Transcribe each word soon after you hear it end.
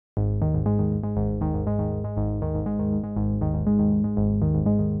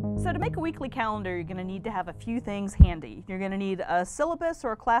make a weekly calendar, you're going to need to have a few things handy. You're going to need a syllabus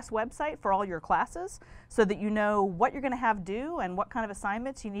or a class website for all your classes so that you know what you're going to have due and what kind of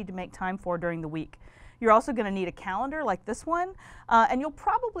assignments you need to make time for during the week. You're also going to need a calendar like this one, and you'll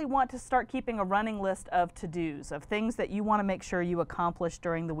probably want to start keeping a running list of to-dos, of things that you want to make sure you accomplish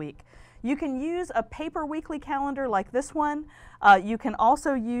during the week. You can use a paper weekly calendar like this one. You can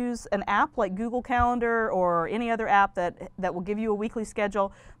also use an app like Google Calendar or any other app that will give you a weekly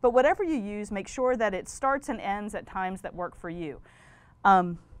schedule. But whatever you use, make sure that it starts and ends at times that work for you.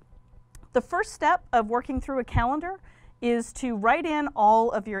 The first step of working through a calendar is to write in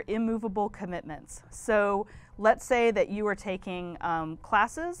all of your immovable commitments. So let's say that you are taking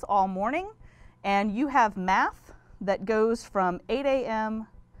classes all morning and you have math that goes from 8 a.m.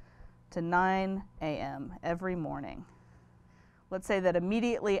 to 9 a.m. every morning. Let's say that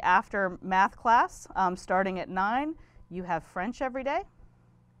immediately after math class, starting at 9, you have French every day,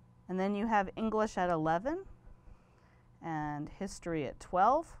 and then you have English at 11, and history at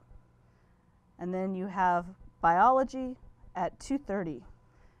 12, and then you have biology at 2:30.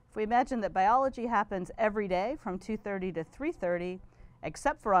 If we imagine that biology happens every day from 2:30 to 3:30,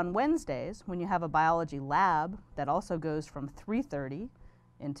 except for on Wednesdays when you have a biology lab that also goes from 3:30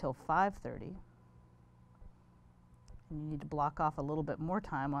 until 5:30. And you need to block off a little bit more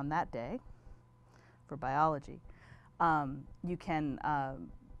time on that day for biology. You can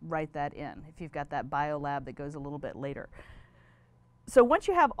write that in if you've got that bio lab that goes a little bit later. So once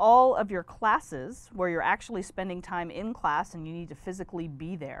you have all of your classes where you're actually spending time in class and you need to physically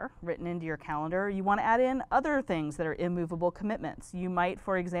be there written into your calendar, you want to add in other things that are immovable commitments. You might,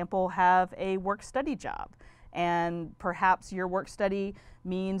 for example, have a work-study job, and perhaps your work-study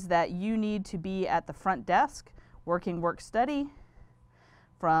means that you need to be at the front desk working work-study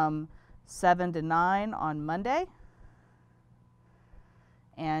from 7 to 9 on Monday,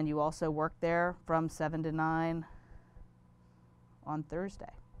 and you also work there from 7 to 9 on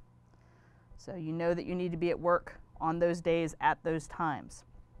Thursday. So you know that you need to be at work on those days at those times.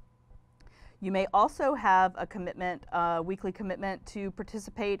 You may also have a commitment, weekly commitment to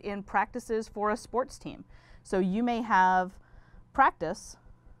participate in practices for a sports team. So you may have practice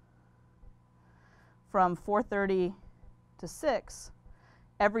from 4:30 to 6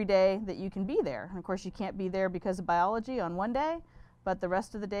 every day that you can be there. And of course you can't be there because of biology on one day, but the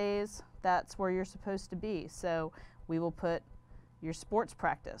rest of the days that's where you're supposed to be. So we will put your sports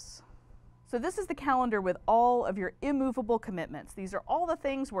practice. So this is the calendar with all of your immovable commitments. These are all the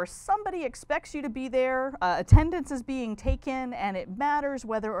things where somebody expects you to be there, attendance is being taken, and it matters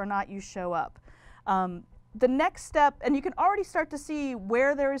whether or not you show up. The next step, and you can already start to see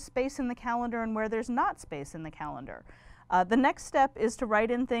where there is space in the calendar and where there's not space in the calendar. The next step is to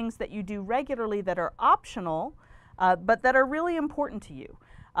write in things that you do regularly that are optional, but that are really important to you.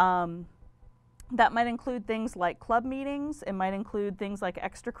 That might include things like club meetings. It might include things like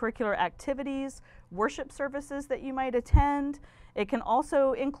extracurricular activities, worship services that you might attend. It can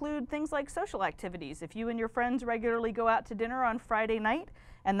also include things like social activities. If you and your friends regularly go out to dinner on Friday night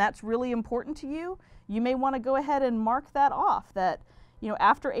and that's really important to you, you may want to go ahead and mark that off, that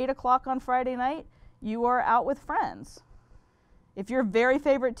after 8 o'clock on Friday night, you are out with friends. If your very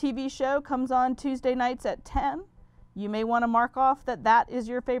favorite TV show comes on Tuesday nights at 10, you may want to mark off that that is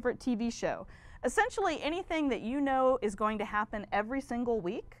your favorite TV show. Essentially anything that you know is going to happen every single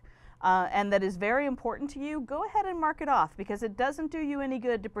week and that is very important to you, go ahead and mark it off, because it doesn't do you any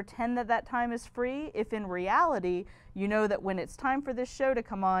good to pretend that that time is free if in reality you know that when it's time for this show to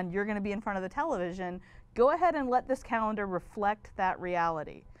come on, you're going to be in front of the television. Go ahead and let this calendar reflect that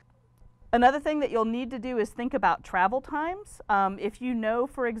reality. Another thing that you'll need to do is think about travel times. If you know,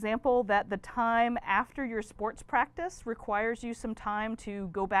 for example, that the time after your sports practice requires you some time to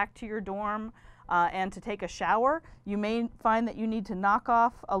go back to your dorm and to take a shower, you may find that you need to knock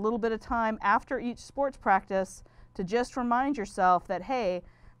off a little bit of time after each sports practice to just remind yourself that, hey,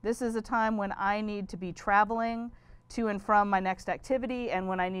 this is a time when I need to be traveling to and from my next activity and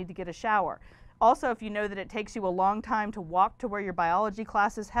when I need to get a shower. Also, if you know that it takes you a long time to walk to where your biology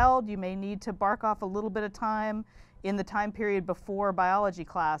class is held, you may need to bark off a little bit of time in the time period before biology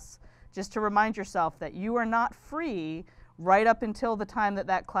class, just to remind yourself that you are not free right up until the time that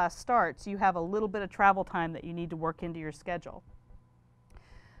that class starts. You have a little bit of travel time that you need to work into your schedule.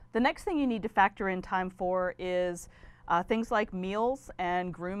 The next thing you need to factor in time for is things like meals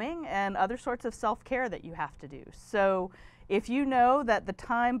and grooming and other sorts of self-care that you have to do. So if you know that the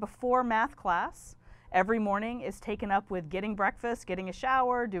time before math class every morning is taken up with getting breakfast, getting a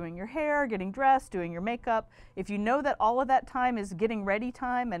shower, doing your hair, getting dressed, doing your makeup, if you know that all of that time is getting ready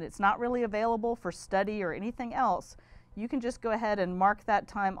time and it's not really available for study or anything else, you can just go ahead and mark that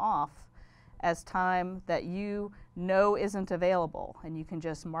time off as time that you know isn't available, and you can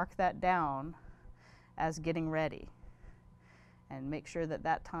just mark that down as getting ready and make sure that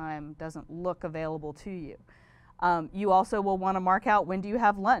that time doesn't look available to you. You also will want to mark out when do you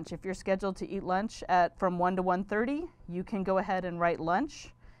have lunch. If you're scheduled to eat lunch from 1 to 1:30, you can go ahead and write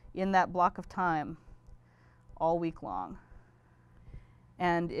lunch in that block of time all week long.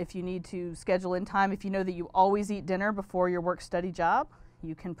 And if you need to schedule in time, if you know that you always eat dinner before your work-study job,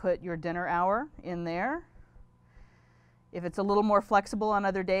 you can put your dinner hour in there. If it's a little more flexible on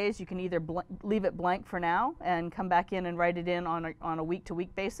other days, you can either leave it blank for now and come back in and write it in on a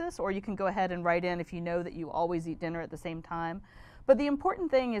week-to-week basis, or you can go ahead and write in if you know that you always eat dinner at the same time. But the important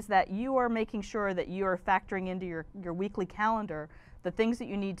thing is that you are making sure that you are factoring into your weekly calendar the things that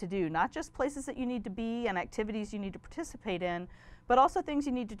you need to do, not just places that you need to be and activities you need to participate in, but also things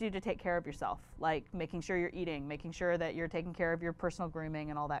you need to do to take care of yourself, like making sure you're eating, making sure that you're taking care of your personal grooming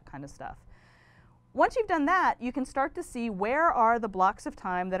and all that kind of stuff. Once you've done that, you can start to see where are the blocks of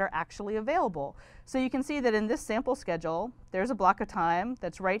time that are actually available. So you can see that in this sample schedule, there's a block of time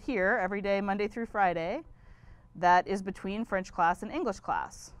that's right here every day, Monday through Friday, that is between French class and English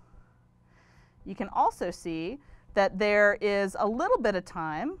class. You can also see that there is a little bit of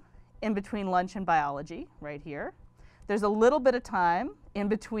time in between lunch and biology right here. There's a little bit of time in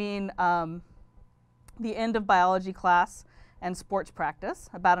between the end of biology class and sports practice,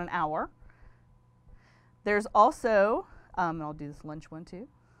 about an hour. There's also, and I'll do this lunch one too.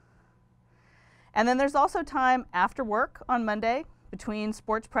 And then there's also time after work on Monday, between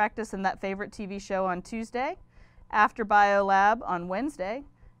sports practice and that favorite TV show on Tuesday, after bio lab on Wednesday,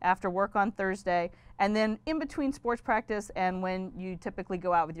 after work on Thursday, and then in between sports practice and when you typically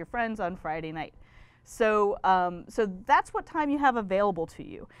go out with your friends on Friday night. So that's what time you have available to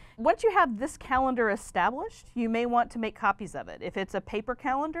you. Once you have this calendar established, you may want to make copies of it. If it's a paper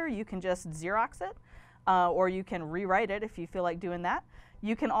calendar, you can just Xerox it. Or you can rewrite it if you feel like doing that.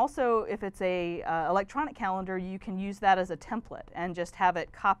 You can also, if it's a electronic calendar, you can use that as a template and just have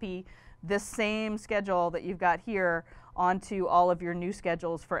it copy this same schedule that you've got here onto all of your new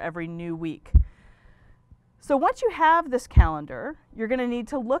schedules for every new week. So once you have this calendar, you're going to need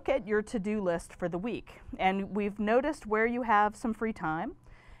to look at your to-do list for the week. And we've noticed where you have some free time.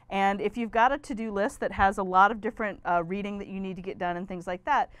 And if you've got a to-do list that has a lot of different reading that you need to get done and things like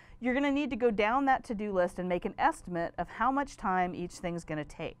that, you're going to need to go down that to-do list and make an estimate of how much time each thing's going to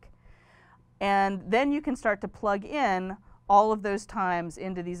take. And then you can start to plug in all of those times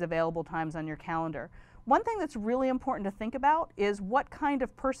into these available times on your calendar. One thing that's really important to think about is what kind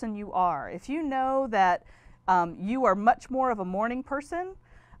of person you are. If you know that you are much more of a morning person,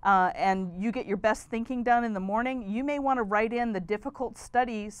 and you get your best thinking done in the morning, you may want to write in the difficult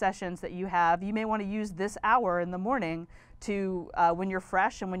study sessions that you have. You may want to use this hour in the morning to, when you're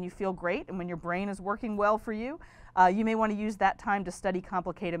fresh and when you feel great and when your brain is working well for you, you may want to use that time to study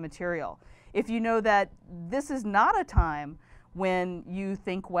complicated material. If you know that this is not a time when you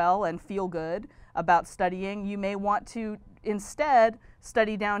think well and feel good about studying, you may want to instead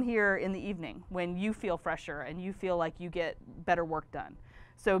study down here in the evening when you feel fresher and you feel like you get better work done.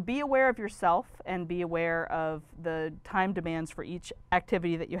 So be aware of yourself and be aware of the time demands for each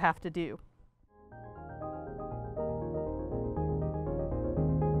activity that you have to do.